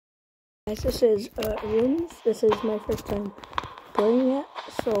Guys, this is Runes. This is my first time playing it,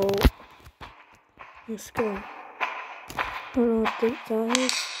 so let's go. I don't know what this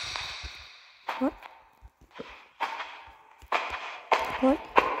is. What? What?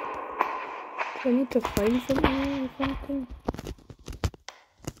 Do I need to find something or something?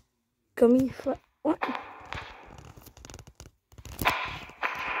 Gummy what?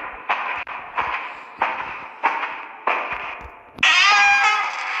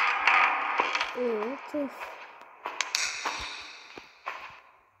 Oh, what's this?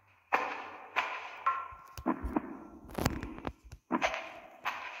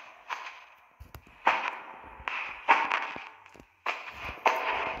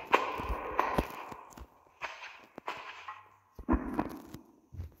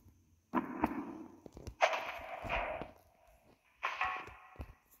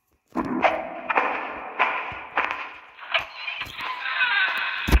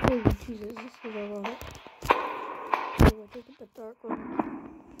 Oh, Jesus, this is a lot. Oh, I take the dark one.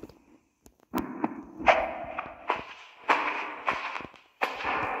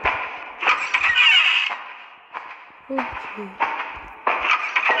 Okay.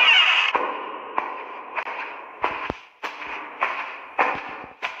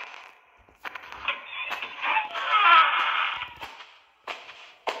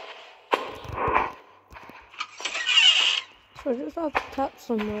 So I just have to tap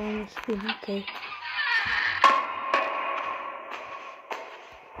somewhere on the screen, okay.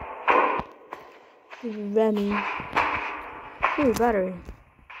 Remy. Ooh, battery.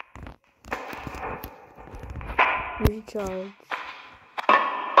 Recharge.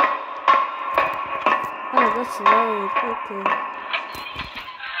 Oh, that's loud, okay.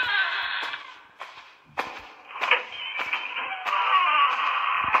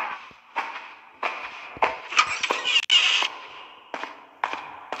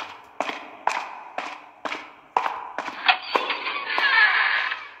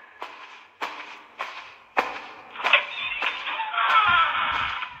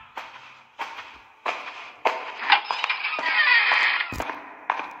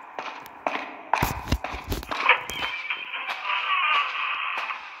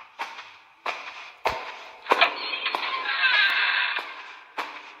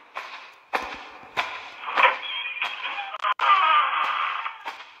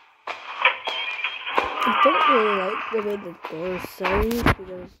 I don't really like the way the door sounds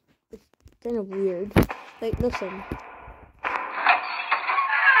because it's kind of weird. Like, listen.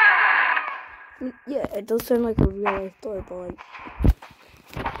 Yeah, it does sound like a real life door, but like,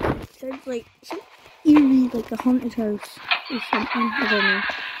 it sounds like so eerie, like a haunted house or something. I don't know.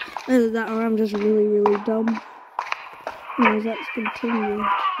 Either that or I'm just really, really dumb. Anyways, let's continue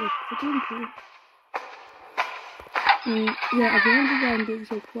with the gameplay. Yeah, if you wonder why I'm being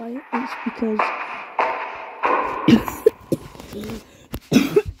so quiet, it's because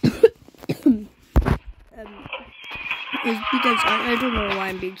I don't know why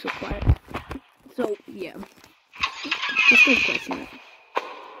I'm being so quiet. So yeah, just don't question it.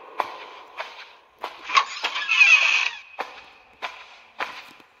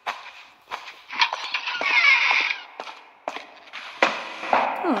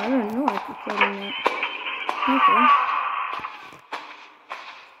 Oh, I don't know I could play that. Okay.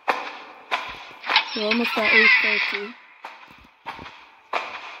 We're almost at 8:30.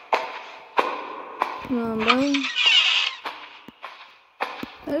 Come on, bro.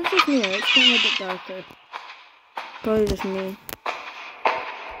 It's just me, it's getting a bit darker. Probably just me.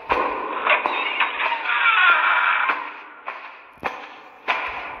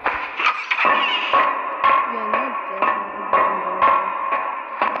 Yeah, no, it's definitely getting darker.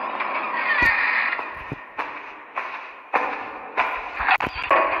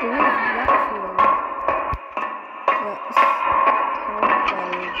 What does that feel? Let's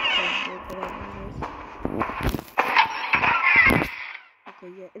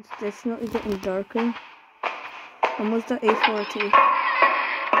okay, yeah, it's definitely getting darker. Almost at 8:40.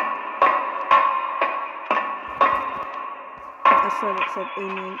 I said it said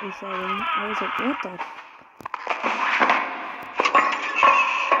A97. I was like, what the?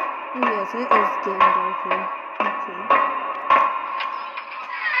 Oh yes, it is getting darker. Okay.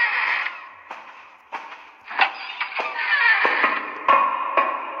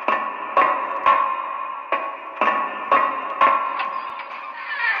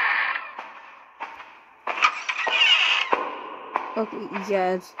 Okay,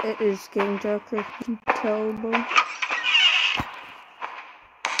 yeah, it is getting darker. Terrible.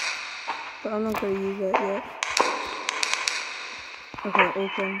 But I'm not gonna use it yet. Okay,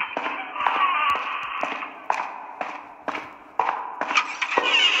 open.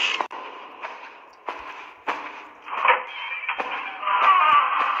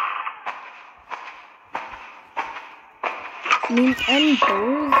 I mean,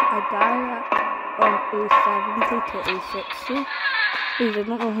 indoors, I died at A70 to A60. Because I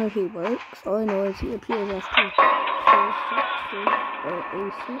don't know how he works. All I know is he appears after A60 or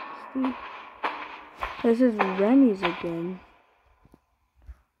A60. This is Rennie's again.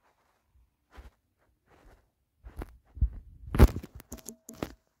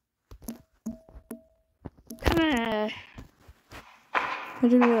 I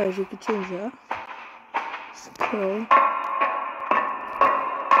didn't realize you could change that. It's cool.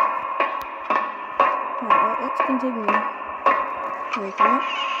 Alright, let's continue. Like that.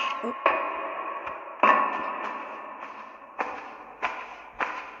 Oh.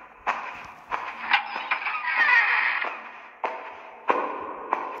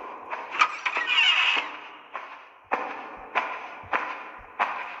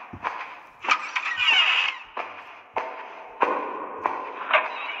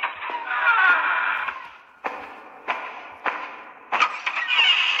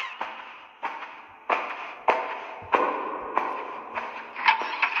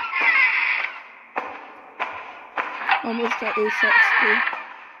 Almost at A60.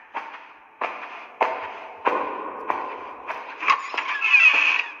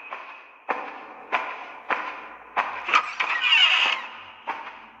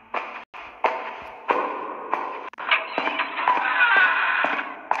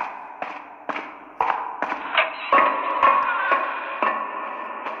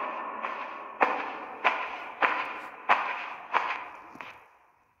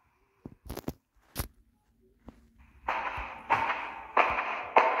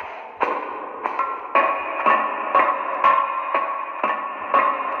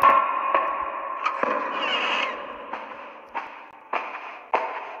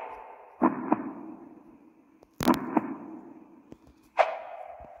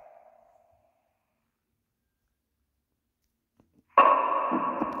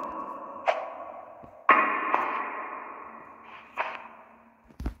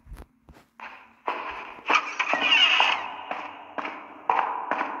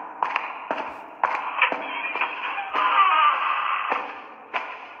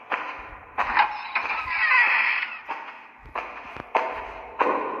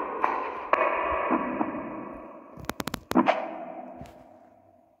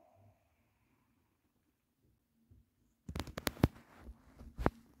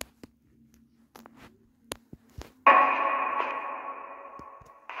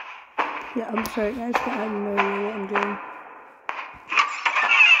 Yeah, I'm sorry guys, but I have no idea what I'm doing.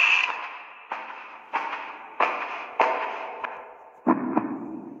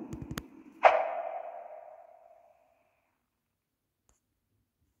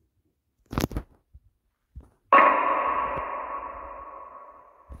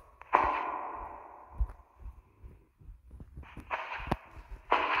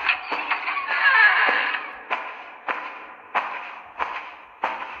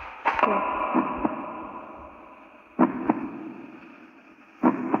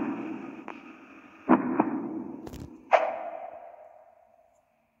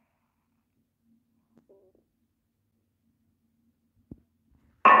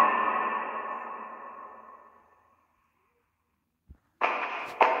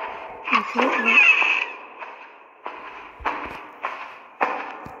 Okay,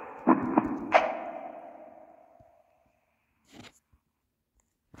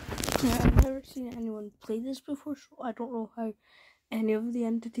 yeah, I've never seen anyone play this before, so I don't know how any of the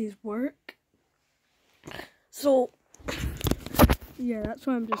entities work. So, yeah, that's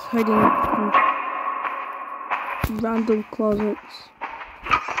why I'm just hiding in random closets.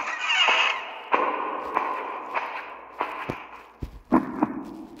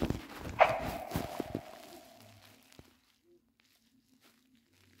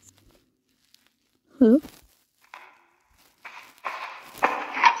 Hello?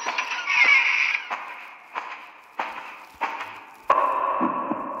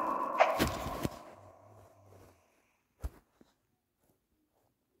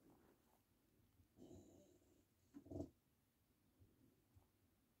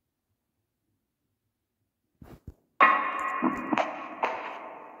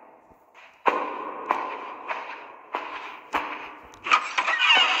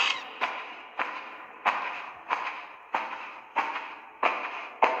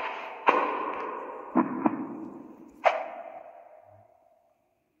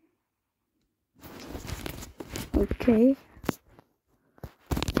 Okay.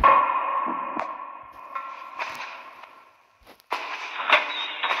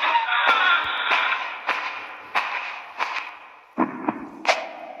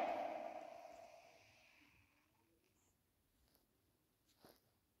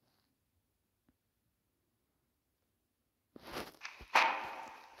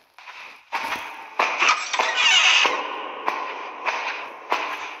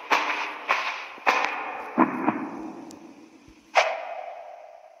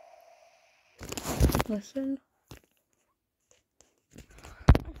 Listen. My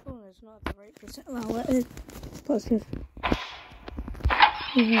phone is not the right percent. Well, it is positive.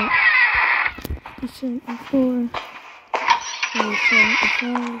 74,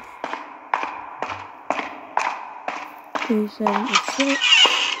 375, 376.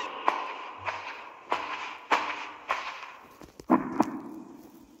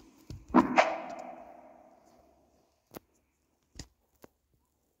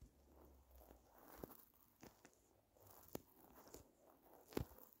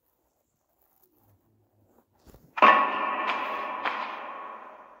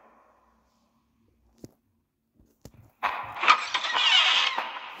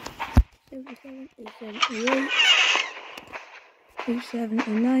 Seventy-seven, 878,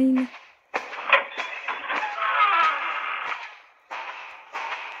 879,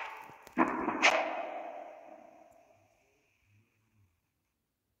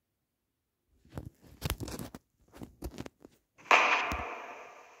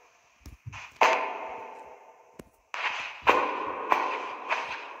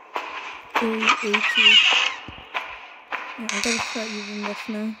 880. Yeah, I gotta start using this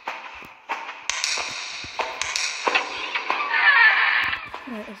now.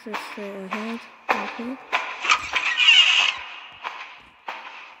 Right, is this straight ahead? Okay.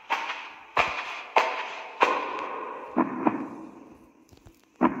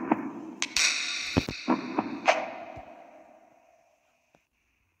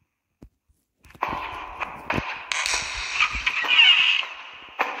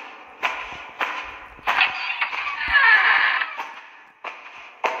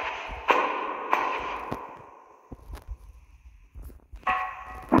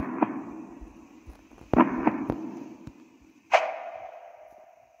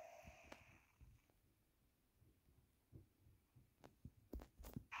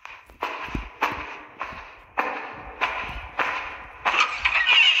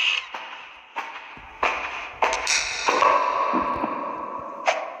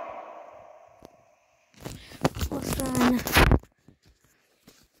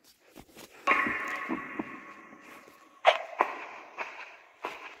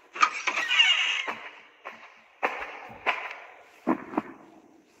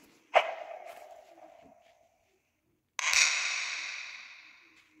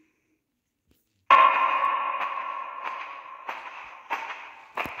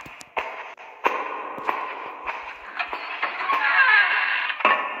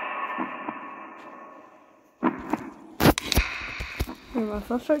 I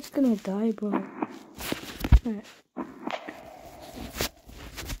thought I was gonna die, bro. Right.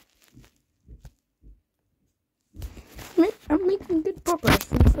 I'm making good progress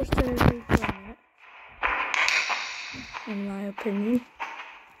for the first time I've done it, in my opinion.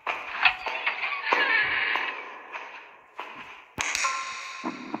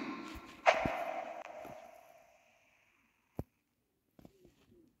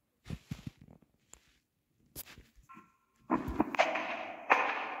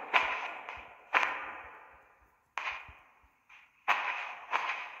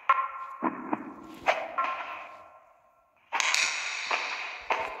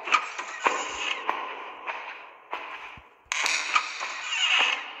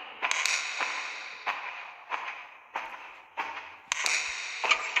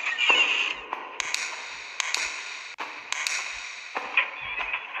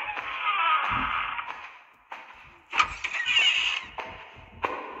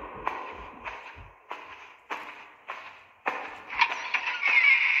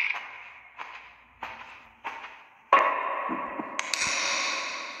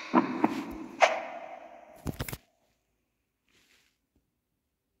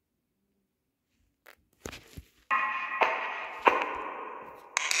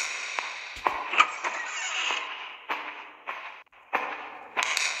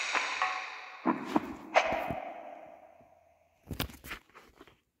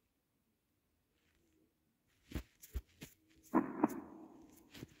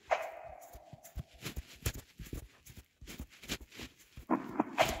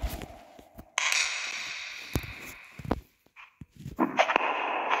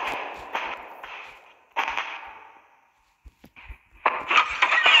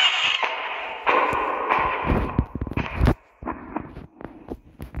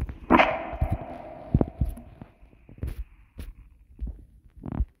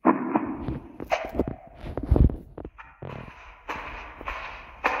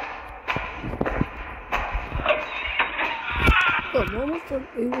 God, I'm almost on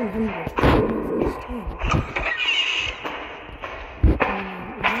 100 for my first time.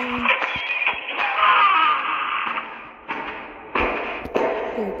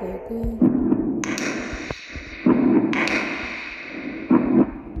 Alright,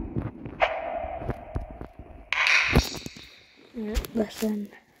 listen.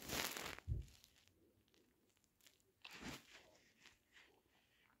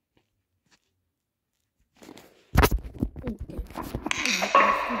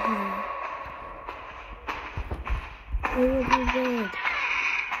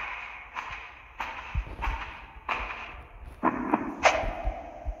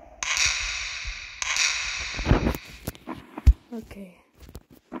 Okay.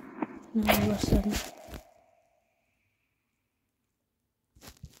 Now listen.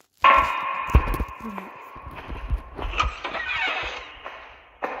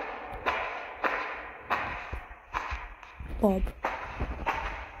 Bob.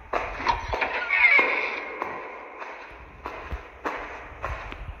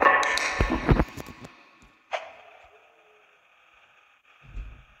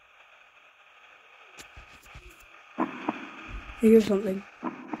 Here's something.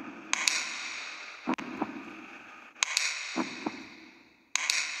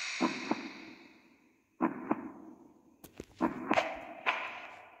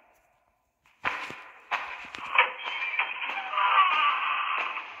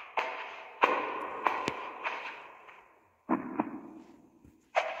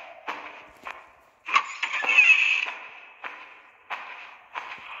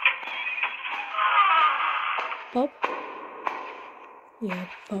 Bob? Yeah,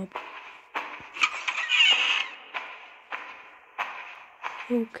 Bob.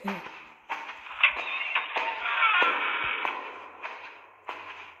 Okay.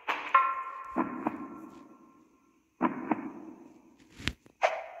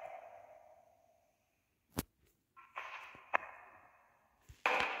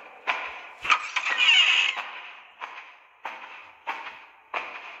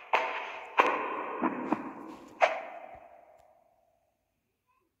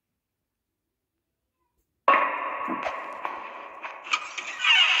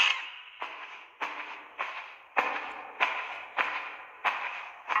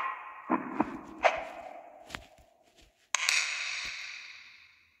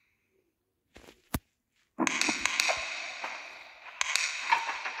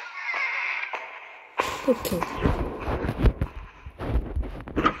 Okay.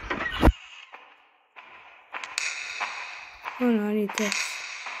 Oh no, I need this.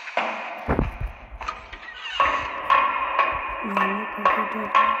 No, I'm not gonna do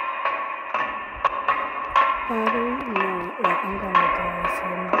that. Battery? No, like I'm gonna die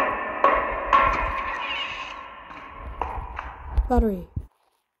soon. Battery.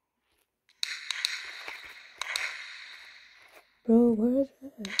 Bro, where is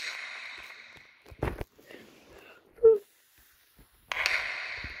it?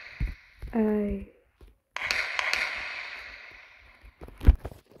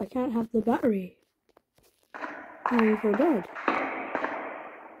 I can't have the battery. I'm so dead.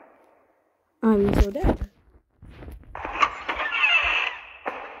 I'm so dead.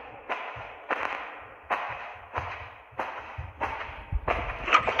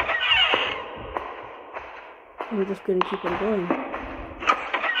 I'm just gonna keep on going.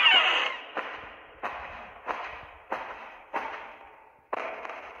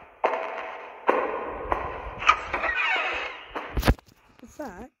 In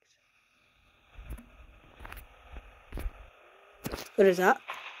fact, what is that?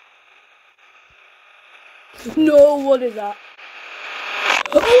 No, what is that?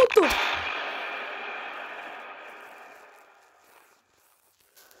 Oh, what the?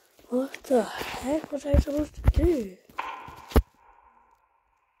 What the heck was I supposed to do?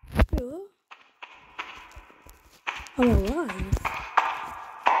 Wait, what? I'm alive.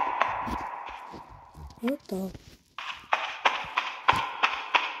 What the?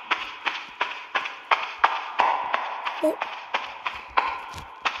 What?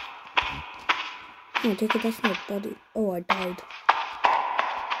 I take it that's my body. Oh, I died.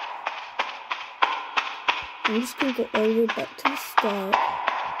 I'm just gonna go all the way back to the start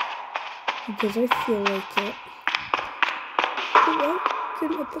because I feel like it. But why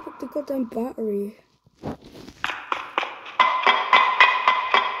couldn't I pick up the goddamn battery?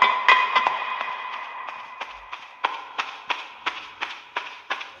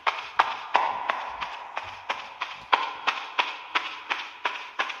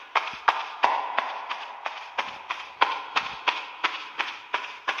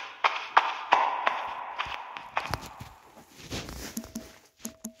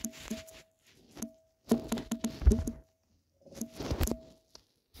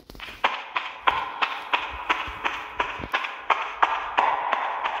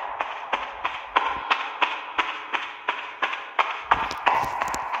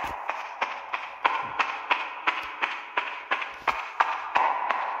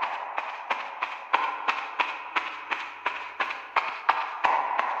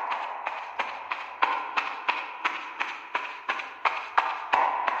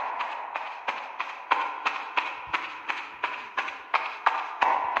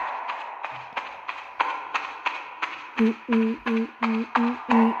 Jesus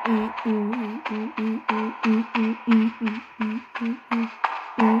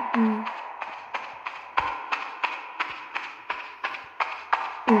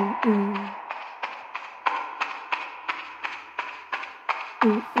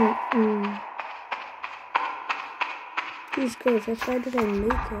Christ, I tried to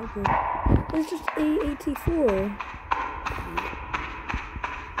make it, but it's just A84.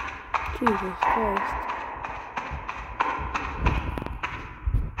 Jesus Christ.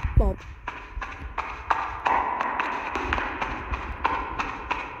 Bob.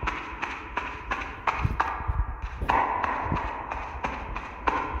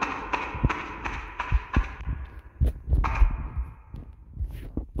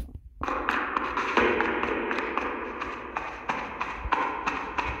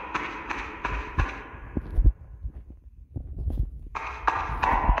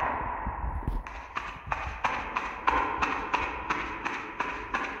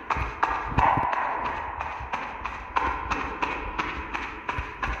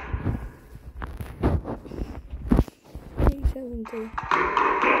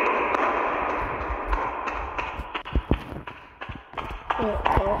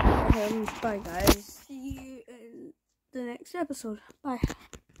 Bye guys, see you in the next episode. Bye.